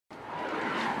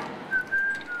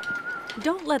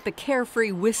Don't let the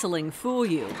carefree whistling fool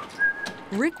you.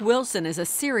 Rick Wilson is a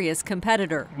serious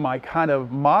competitor. My kind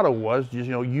of motto was,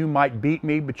 you might beat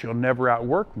me, but you'll never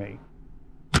outwork me.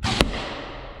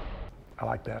 I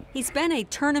like that. He's been a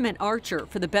tournament archer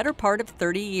for the better part of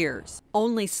 30 years,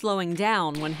 only slowing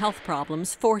down when health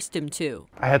problems forced him to.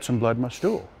 I had some blood in my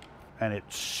stool, and it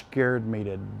scared me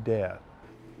to death.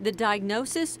 The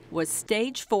diagnosis was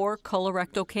stage 4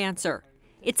 colorectal cancer.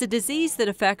 It's a disease that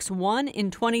affects 1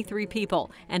 in 23 people,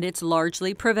 and it's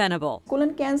largely preventable.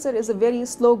 Colon cancer is a very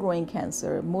slow-growing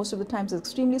cancer. Most of the times it's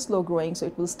extremely slow-growing, so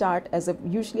it will start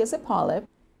usually as a polyp.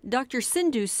 Dr.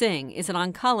 Sindhu Singh is an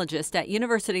oncologist at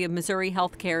University of Missouri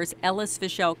Healthcare's Ellis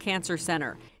Fischel Cancer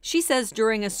Center. She says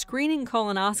during a screening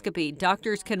colonoscopy,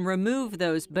 doctors can remove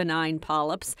those benign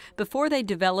polyps before they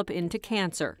develop into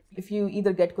cancer. If you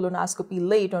either get colonoscopy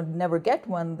late or never get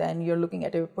one, then you're looking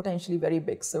at a potentially very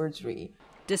big surgery.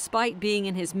 Despite being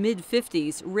in his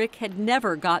mid-50s, Rick had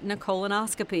never gotten a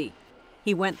colonoscopy.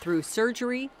 He went through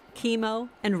surgery, chemo,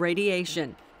 and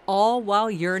radiation, all while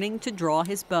yearning to draw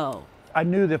his bow. I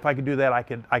knew that if I could do that,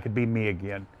 I could be me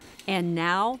again. And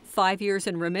now, 5 years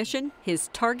in remission, his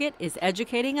target is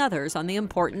educating others on the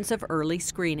importance of early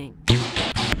screening.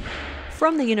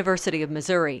 From the University of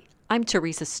Missouri, I'm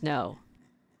Teresa Snow.